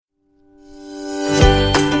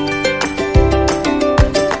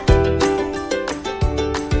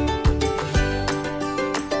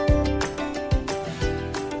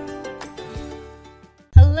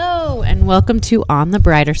welcome to On the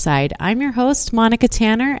Brighter Side. I'm your host, Monica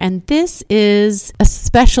Tanner, and this is a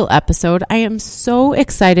special episode. I am so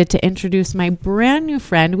excited to introduce my brand new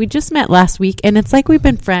friend. We just met last week, and it's like we've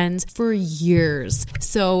been friends for years.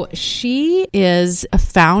 So she is a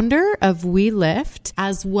founder of We Lift,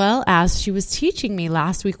 as well as she was teaching me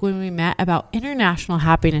last week when we met about International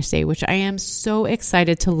Happiness Day, which I am so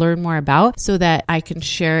excited to learn more about so that I can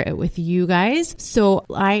share it with you guys. So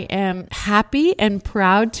I am happy and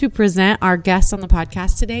proud to present our guest on the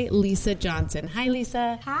podcast today, Lisa Johnson. Hi,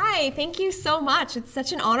 Lisa. Hi, thank you so much. It's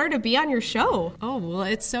such an honor to be on your show. Oh, well,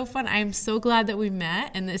 it's so fun. I'm so glad that we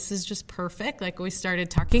met, and this is just perfect. Like, we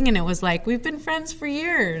started talking, and it was like, we've been friends for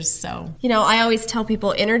years, so. You know, I always tell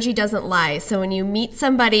people energy doesn't lie. So when you meet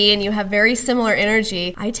somebody and you have very similar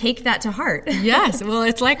energy, I take that to heart. Yes, well,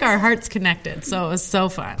 it's like our hearts connected, so it was so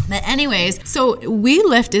fun. But anyways, so We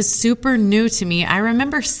Lift is super new to me. I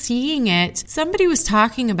remember seeing it. Somebody was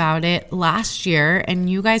talking about it last year, and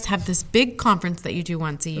you guys have this big conference that you do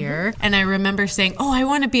once a year. And I remember saying, oh, I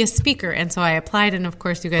want to be a speaker. And so I applied, and of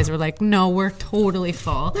course you guys were like, no, we're totally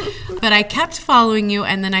full. But I kept following you,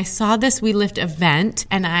 and then I saw this We Lift event,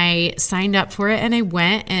 and I signed up for it, and I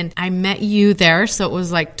went, and I met you there. So it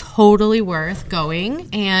was like totally worth going.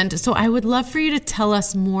 And so I would love for you to tell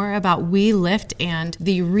us more about We Lift and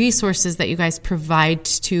the resources that you guys provide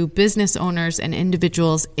to business owners and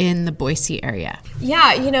individuals in the Boise area.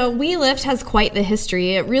 Yeah, you know, We Lift has quite the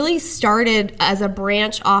history. It really started as a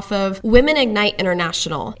branch off of Women Ignite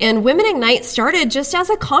International. And Women Ignite started just as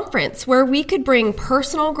a conference where we could bring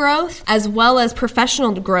personal growth as well as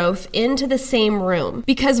professional growth into the same room.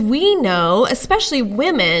 Because we know, especially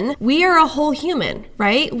women, we are a whole human,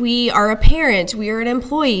 right? We are a parent, we are an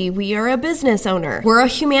employee, we are a business owner, we're a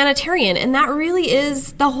humanitarian, and that really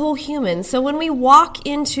is the whole human. So when we walk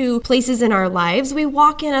into places in our lives, we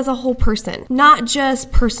walk in as a whole person, not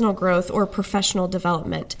just personal growth or professional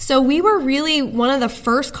development. So we were really one of the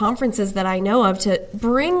first conferences that I know of to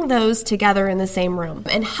bring those together in the same room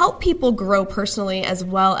and help people grow personally as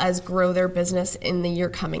well as grow their business in the year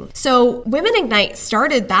coming. So Women Ignite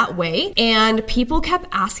started that way, and people kept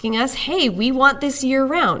asking us, hey, we want this year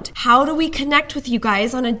round. How do we connect with you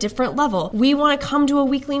guys on a different level? We want to come to a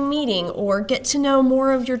weekly meeting or get to know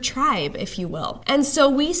more of your tribe, if you will. And so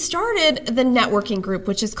we started the networking group,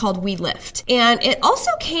 which is called We Lift. And it also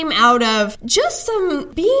came out of just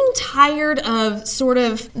some being tired of sort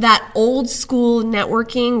of that old school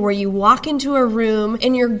networking where you walk into a room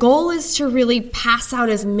and your goal is to really pass out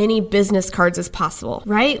as many business cards as possible,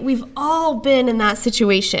 right? We've all been in that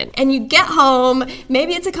situation. And you get home,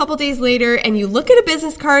 maybe it's a couple days later, and you look at a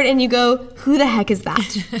business card and you go, who the heck is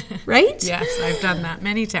that? Right? Yes, I've done that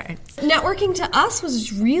many times. Networking to us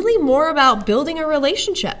was really more about building a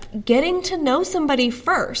relationship, getting to know somebody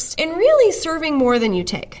first, and really serving more than you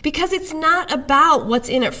take. Because it's not about what's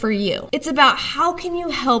in it for you. It's about how can you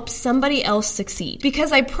help somebody else succeed.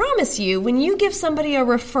 Because I promise you, when you give somebody a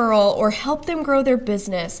referral or help them grow their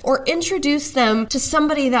business or introduce them to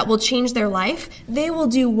somebody that will change their life, they will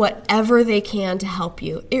do whatever they can to help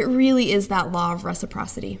you. It really is that law of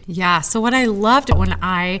reciprocity. Yeah. So what I loved when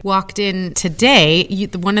I walked in today,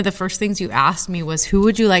 one of the first things you asked me was, who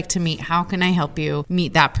would you like to meet? How can I help you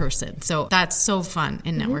meet that person? So that's so fun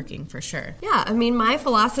in networking for sure. Yeah. I mean, my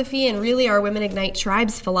philosophy and really our Women Ignite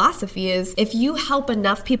Tribe's philosophy is if you help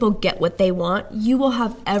enough people get what they want, you will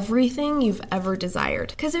have everything you've ever desired.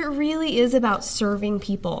 Because it really is about serving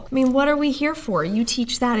people. I mean, what are we here for? You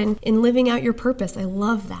teach that in living out your purpose. I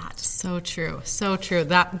love that. So true. So true.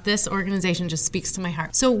 That this organization just speaks to my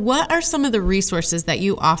heart. So what are some of the resources that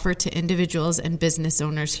you offer to individuals and business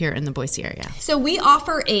owners here in the Boise area? So we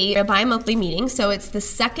offer a bi-monthly meeting. So it's the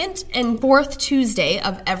second and fourth Tuesday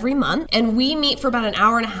of every month. And we meet for about an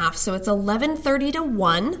hour and a half. So it's 11:30 to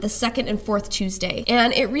 1, the second and fourth Tuesday.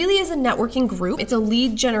 And it really is a networking group. It's a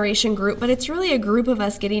lead generation group, but it's really a group of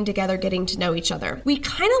us getting together, getting to know each other. We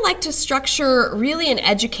kind of like to structure really an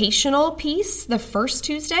educational piece the first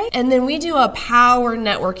Tuesday. And then we do a power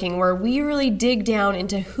networking where we really dig down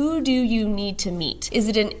into who do you need to meet? Is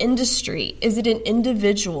it an industry? Is it an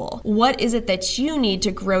individual? What is it that you need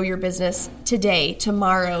to grow your business today,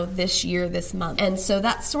 tomorrow, this year, this month? And so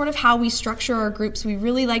that's sort of how we structure our groups. We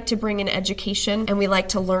really like to bring in education and we like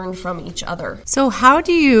to learn from each other. So how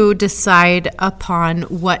do you decide upon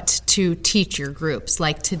what to teach your groups?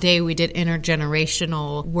 Like today we did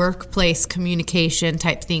intergenerational workplace communication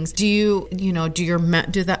type things. Do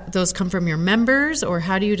those those come from your members, or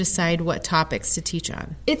how do you decide what topics to teach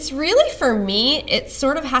on? It's really, for me, it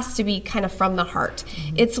sort of has to be kind of from the heart.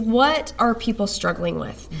 It's what are people struggling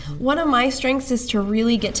with? One of my strengths is to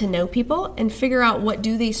really get to know people and figure out what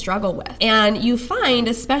do they struggle with. And you find,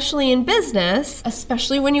 especially in business,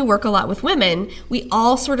 especially when you work a lot with women, we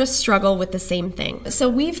all sort of struggle with the same thing. So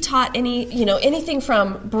we've taught anything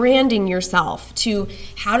from branding yourself to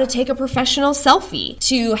how to take a professional selfie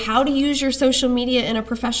to how to use your social media in a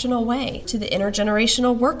professional way to the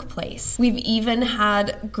intergenerational workplace. We've even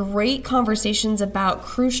had great conversations about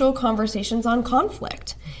crucial conversations on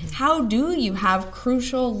conflict. How do you have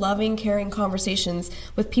crucial, loving, caring conversations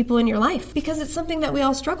with people in your life? Because it's something that we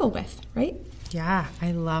all struggle with, right? Yeah,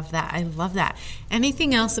 I love that. I love that.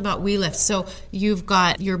 Anything else about We Lift? So you've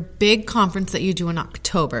got your big conference that you do in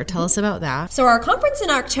October. Tell us about that. So our conference in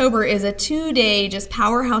October is a 2-day just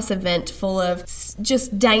powerhouse event full of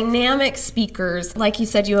just dynamic speakers. Like you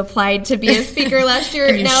said, you applied to be a speaker last year.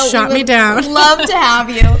 And you shot me down. Love to have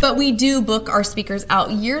you. But we do book our speakers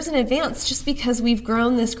out years in advance just because we've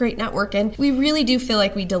grown this great network and we really do feel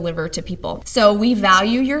like we deliver to people. So we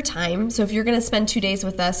value your time. So if you're going to spend 2 days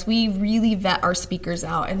with us, we really vet our speakers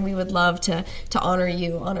out, and we would love to honor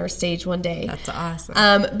you on our stage one day. That's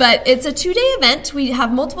awesome. But it's a 2-day event. We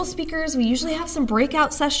have multiple speakers. We usually have some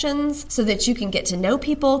breakout sessions so that you can get to know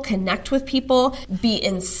people, connect with people, be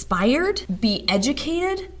inspired, be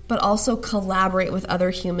educated, but also collaborate with other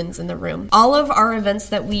humans in the room. All of our events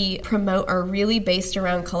that we promote are really based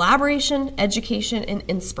around collaboration, education, and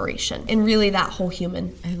inspiration, and really that whole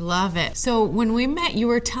human. I love it. So when we met, you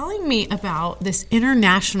were telling me about this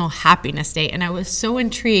International Happiness Day, and I was so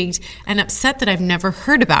intrigued and upset that I've never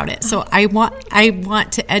heard about it. So I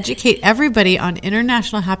want to educate everybody on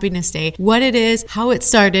International Happiness Day, what it is, how it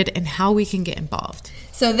started, and how we can get involved.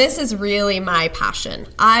 So this is really my passion.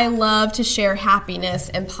 I love to share happiness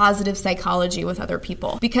and positive psychology with other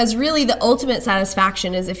people because really the ultimate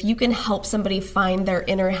satisfaction is if you can help somebody find their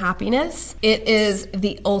inner happiness, it is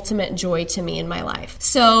the ultimate joy to me in my life.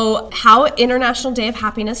 So how International Day of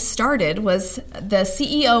Happiness started was the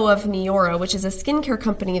CEO of Neora, which is a skincare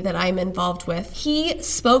company that I'm involved with. He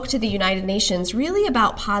spoke to the United Nations really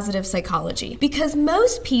about positive psychology because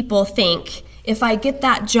most people think, if I get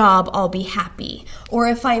that job, I'll be happy. Or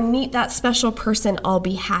if I meet that special person, I'll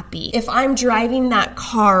be happy. If I'm driving that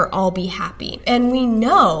car, I'll be happy. And we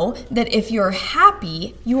know that if you're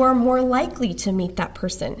happy, you are more likely to meet that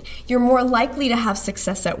person. You're more likely to have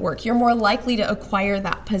success at work. You're more likely to acquire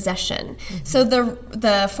that possession. So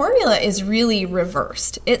the formula is really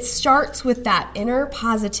reversed. It starts with that inner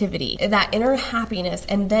positivity, that inner happiness,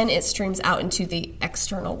 and then it streams out into the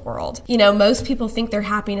external world. You know, most people think their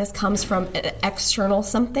happiness comes from an external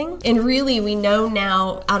something. And really, we know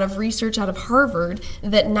now out of research out of Harvard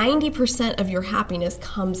that 90% of your happiness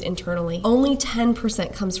comes internally. Only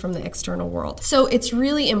 10% comes from the external world. So it's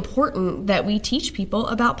really important that we teach people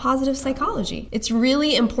about positive psychology. It's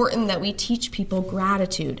really important that we teach people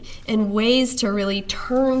gratitude and ways to really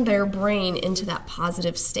turn their brain into that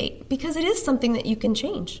positive state because it is something that you can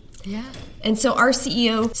change. Yeah. And so our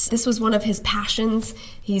CEO, this was one of his passions.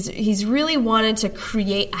 He's really wanted to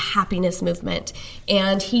create a happiness movement.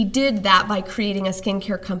 And he did that by creating a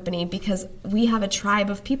skincare company because we have a tribe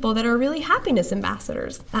of people that are really happiness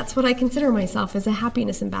ambassadors. That's what I consider myself, as a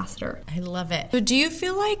happiness ambassador. I love it. So do you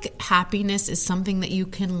feel like happiness is something that you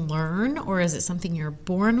can learn, or is it something you're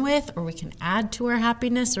born with, or we can add to our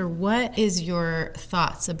happiness? Or what is your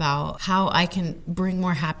thoughts about how I can bring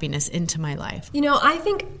more happiness into my life? You know, I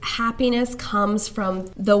think happiness comes from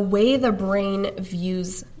the way the brain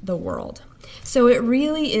views the world. So it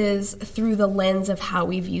really is through the lens of how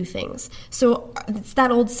we view things. So it's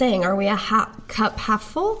that old saying, are we a cup half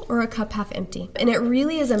full or a cup half empty? And it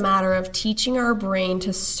really is a matter of teaching our brain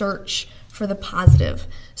to search for the positive,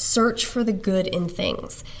 search for the good in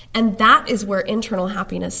things. And that is where internal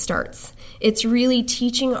happiness starts. It's really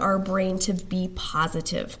teaching our brain to be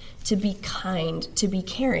positive, to be kind, to be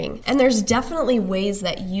caring. And there's definitely ways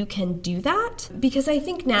that you can do that because I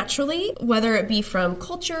think naturally, whether it be from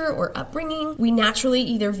culture or upbringing, we naturally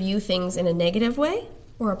either view things in a negative way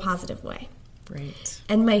or a positive way. Great.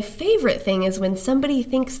 And my favorite thing is when somebody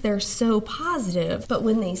thinks they're so positive, but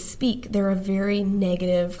when they speak, they're a very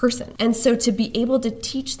negative person. And so to be able to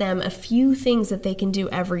teach them a few things that they can do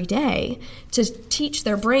every day, to teach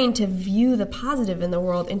their brain to view the positive in the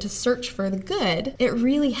world and to search for the good, it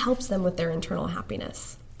really helps them with their internal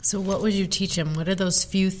happiness. So what would you teach them? What are those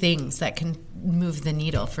few things that can move the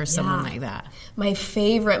needle for someone like that? My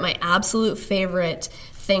absolute favorite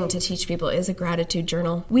thing to teach people is a gratitude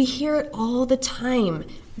journal. We hear it all the time.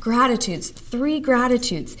 Gratitudes, 3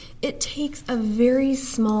 gratitudes. It takes a very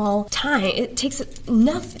small time. It takes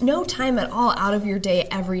no time at all out of your day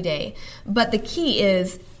every day. But the key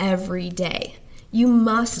is every day. You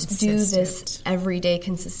must do this every day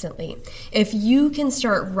consistently. If you can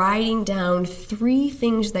start writing down 3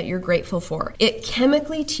 things that you're grateful for, it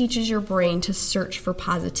chemically teaches your brain to search for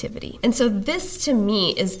positivity. And so this, to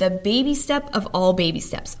me, is the baby step of all baby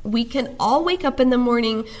steps. We can all wake up in the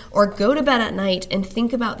morning or go to bed at night and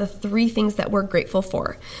think about the 3 things that we're grateful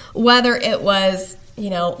for. Whether it was,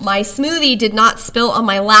 my smoothie did not spill on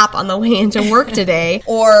my lap on the way into work today,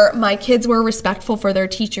 or my kids were respectful for their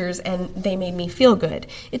teachers and they made me feel good.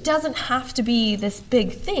 It doesn't have to be this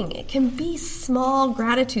big thing. It can be small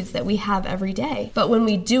gratitudes that we have every day. But when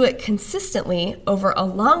we do it consistently over a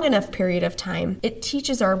long enough period of time, it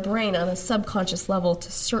teaches our brain on a subconscious level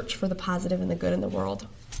to search for the positive and the good in the world.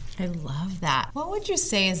 I love that. What would you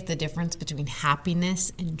say is the difference between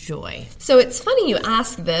happiness and joy? So it's funny you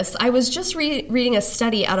ask this. I was just reading a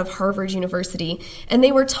study out of Harvard University, and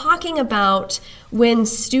they were talking about when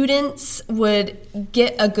students would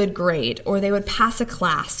get a good grade, or they would pass a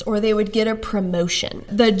class, or they would get a promotion.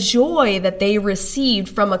 The joy that they received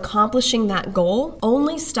from accomplishing that goal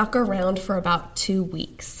only stuck around for about 2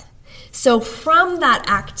 weeks. So from that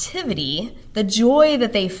activity, the joy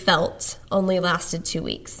that they felt only lasted 2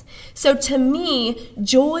 weeks. So to me,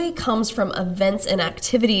 joy comes from events and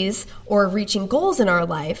activities or reaching goals in our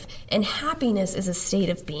life, and happiness is a state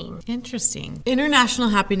of being. Interesting. International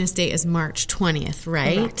Happiness Day is March 20th,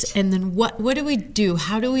 right? Correct. And then what do we do?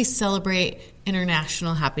 How do we celebrate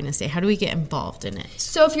International Happiness Day? How do we get involved in it?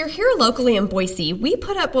 So if you're here locally in Boise, we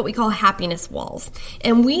put up what we call happiness walls,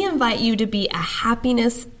 and we invite you to be a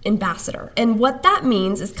happiness ambassador. And what that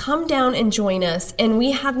means is come down and join us, and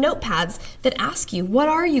we have notepads that ask you, what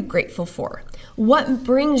are you grateful for? What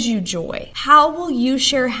brings you joy? How will you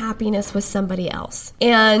share happiness with somebody else?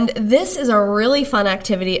 And this is a really fun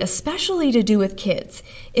activity, especially to do with kids.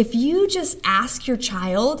 If you just ask your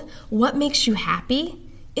child what makes you happy,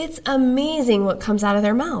 it's amazing what comes out of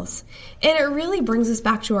their mouths. And it really brings us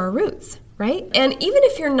back to our roots, right? And even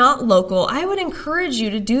if you're not local, I would encourage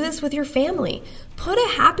you to do this with your family. Put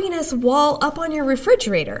a happiness wall up on your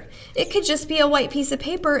refrigerator. It could just be a white piece of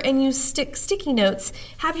paper and you stick sticky notes.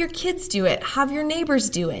 Have your kids do it. Have your neighbors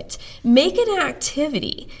do it. Make it an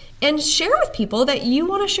activity. And share with people that you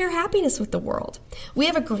want to share happiness with the world. We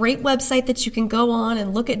have a great website that you can go on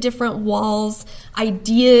and look at different walls,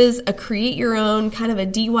 ideas, create your own kind of a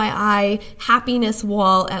DIY happiness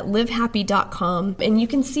wall at livehappy.com. And you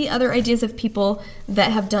can see other ideas of people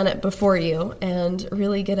that have done it before you and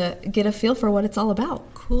really get a feel for what it's all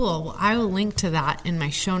about. Cool. Well, I will link to that in my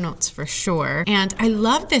show notes for sure. And I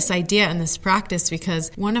love this idea and this practice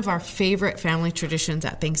because one of our favorite family traditions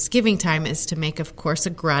at Thanksgiving time is to make, of course, a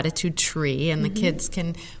gratitude tree, and the kids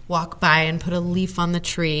can walk by and put a leaf on the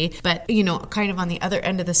tree, but kind of on the other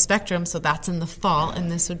end of the spectrum. So that's in the fall,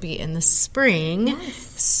 and this would be in the spring.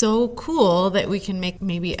 Yes. So cool that we can make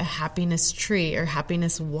maybe a happiness tree or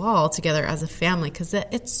happiness wall together as a family, because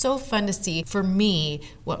it's so fun to see, for me,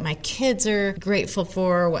 what my kids are grateful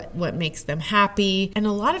for, what makes them happy. And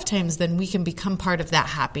a lot of times then we can become part of that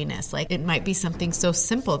happiness. Like it might be something so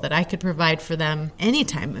simple that I could provide for them any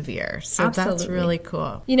time of year. So Absolutely. That's really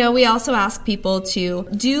cool. We also ask people to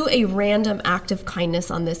do a random act of kindness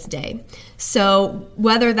on this day. So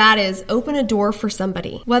whether that is open a door for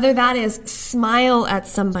somebody, whether that is smile at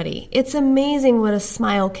somebody, it's amazing what a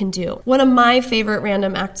smile can do. One of my favorite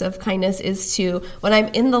random acts of kindness is to, when I'm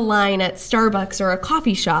in the line at Starbucks or a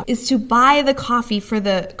coffee shop, is to buy the coffee for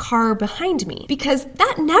the car behind me, because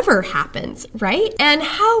that never happens, right? And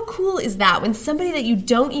how cool is that when somebody that you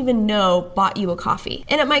don't even know bought you a coffee,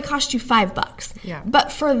 and it might cost you $5. Yeah.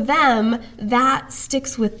 But for them, that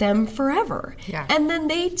sticks with them forever. Yeah. And then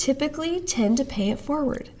they typically tend to pay it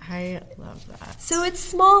forward. I love that. So it's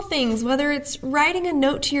small things, whether it's writing a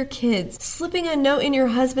note to your kids, slipping a note in your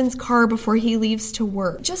husband's car before he leaves to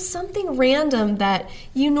work, just something random that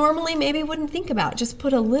you normally maybe wouldn't think about. Just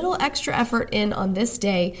put a little extra effort in on this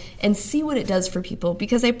day and see what it does for people,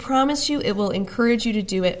 because I promise you it will encourage you to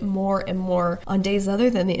do it more and more on days other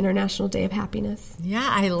than the International Day of Happiness. Yeah,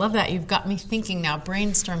 I love that. You've got me thinking now,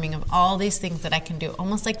 brainstorming of all these things that I can do,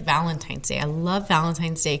 almost like Valentine's Day. I love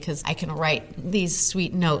Valentine's Day because I can write these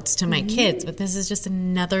sweet notes notes to my kids, but this is just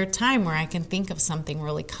another time where I can think of something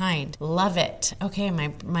really kind. Love it. Okay,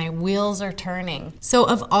 my wheels are turning. So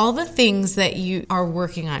of all the things that you are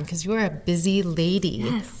working on, because you are a busy lady,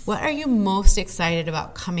 what are you most excited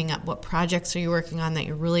about coming up? What projects are you working on that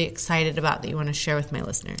you're really excited about that you want to share with my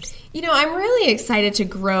listeners? I'm really excited to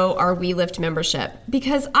grow our We Lift membership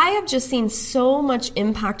because I have just seen so much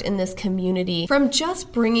impact in this community from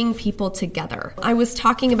just bringing people together. I was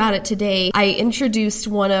talking about it today. I introduced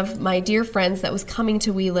one of my dear friends that was coming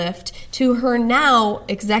to We Lift to her now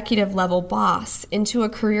executive level boss into a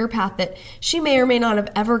career path that she may or may not have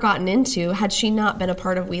ever gotten into had she not been a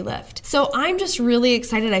part of We Lift. So I'm just really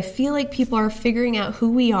excited. I feel like people are figuring out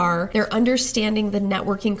who we are. They're understanding the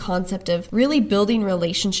networking concept of really building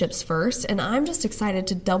relationships first. And I'm just excited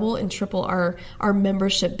to double and triple our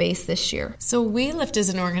membership base this year. So We Lift is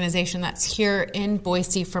an organization that's here in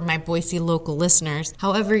Boise for my Boise local listeners.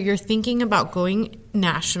 However, you're thinking about going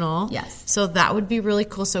national. Yes. So that would be really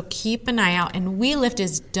cool. So keep an eye out. And We Lift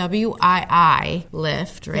is WII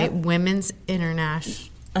Lift, right? Yep. Women's International.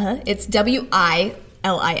 It's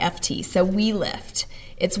WILIFT. So We Lift.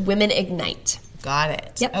 It's Women Ignite. Got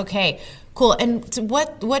it. Yep. Okay. Cool. And so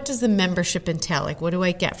what does the membership entail? Like, what do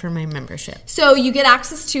I get for my membership? So you get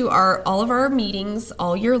access to all of our meetings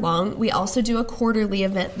all year long. We also do a quarterly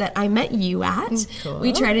event that I met you at. Cool.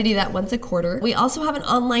 We try to do that once a quarter. We also have an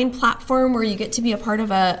online platform where you get to be a part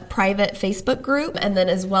of a private Facebook group. And then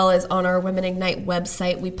as well as on our Women Ignite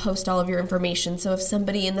website, we post all of your information. So if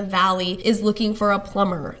somebody in the Valley is looking for a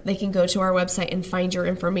plumber, they can go to our website and find your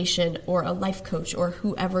information, or a life coach, or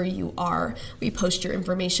whoever you are. We post your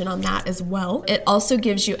information on that as well. It also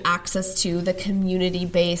gives you access to the community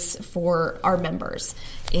base for our members.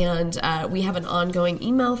 And we have an ongoing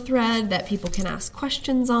email thread that people can ask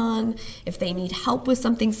questions on. If they need help with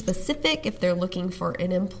something specific, if they're looking for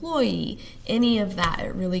an employee, any of that,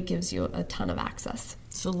 it really gives you a ton of access.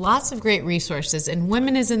 So lots of great resources, and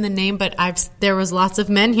women is in the name, but there was lots of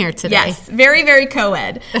men here today. Yes, very, very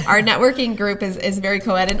co-ed. Our networking group is very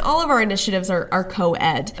co-ed, and all of our initiatives are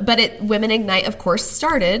co-ed. But Women Ignite, of course,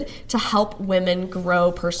 started to help women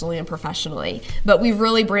grow personally and professionally. But we've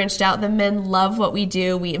really branched out. The men love what we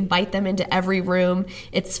do. We invite them into every room.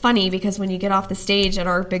 It's funny because when you get off the stage at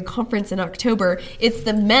our big conference in October, it's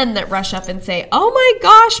the men that rush up and say, "Oh my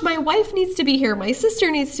gosh, my wife needs to be here. My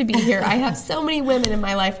sister needs to be here. I have so many women in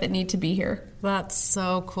my life that need to be here." That's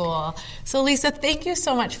so cool. So Lisa, thank you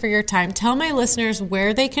so much for your time. Tell my listeners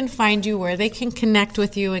where they can find you, where they can connect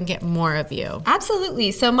with you and get more of you.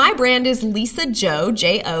 Absolutely. So my brand is Lisa Jo,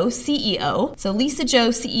 J-O-CEO. So Lisa Jo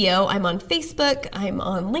CEO. I'm on Facebook. I'm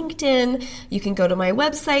on LinkedIn. You can go to my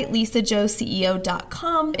website,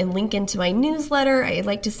 lisajoceo.com, and link into my newsletter. I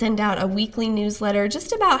like to send out a weekly newsletter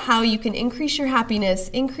just about how you can increase your happiness,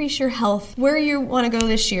 increase your health, where you want to go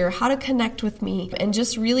this year, how to connect with me, and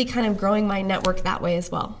just really kind of growing my network that way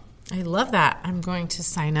as well. I love that. I'm going to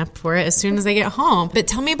sign up for it as soon as I get home. But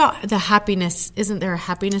tell me about the happiness. Isn't there a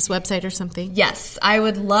happiness website or something? Yes. I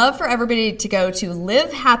would love for everybody to go to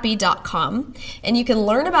livehappy.com, and you can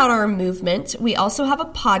learn about our movement. We also have a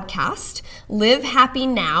podcast, Live Happy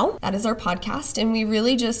Now. That is our podcast. And we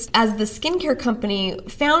really just, as the skincare company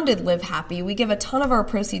founded Live Happy, we give a ton of our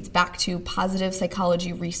proceeds back to positive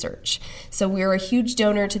psychology research. So we're a huge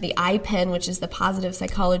donor to the IPEN, which is the Positive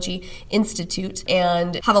Psychology Institute,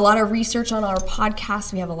 and have a lot of research on our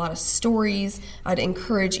podcast. We have a lot of stories. I'd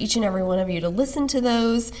encourage each and every one of you to listen to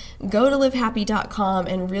those. Go to livehappy.com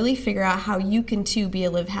and really figure out how you can too be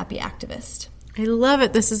a Live Happy activist. I love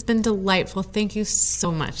it. This has been delightful. Thank you so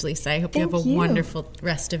much, Lisa. I hope you have a wonderful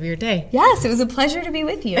rest of your day. Yes, it was a pleasure to be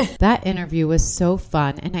with you. That interview was so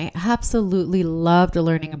fun, and I absolutely loved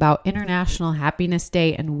learning about International Happiness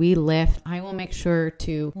Day and We Lift. I will make sure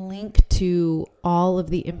to link to all of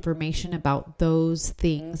the information about those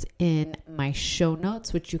things in my show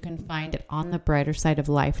notes, which you can find at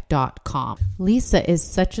onthebrightersideoflife.com. Lisa is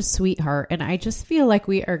such a sweetheart, and I just feel like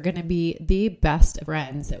we are going to be the best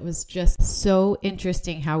friends. It was just so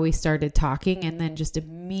interesting how we started talking and then just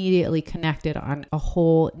immediately connected on a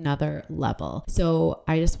whole nother level. So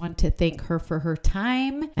I just want to thank her for her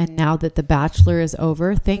time. And now that The Bachelor is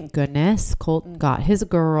over, thank goodness, Colton got his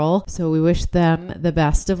girl. So we wish them the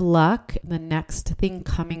best of luck. The next thing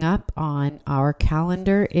coming up on our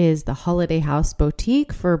calendar is the Holiday House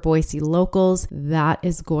Boutique for Boise locals. That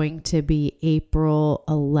is going to be April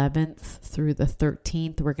 11th through the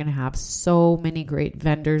 13th. We're going to have so many great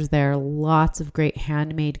vendors there, lots of great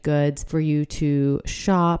handmade goods for you to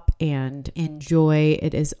shop and enjoy.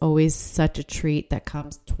 It is always such a treat that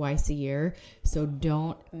comes twice a year, so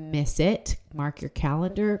don't miss it. Mark your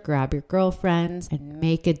calendar, grab your girlfriends, and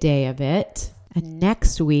make a day of it. And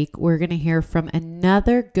next week, we're going to hear from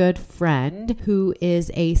another good friend who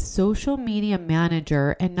is a social media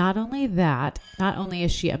manager. And not only that, not only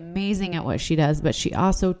is she amazing at what she does, but she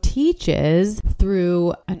also teaches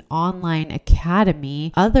through an online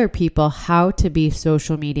academy other people how to be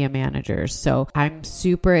social media managers. So I'm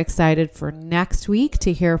super excited for next week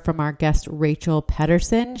to hear from our guest, Rachel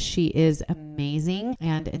Pedersen. She is amazing.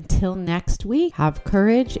 And until next week, have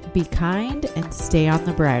courage, be kind, and stay on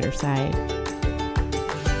the brighter side.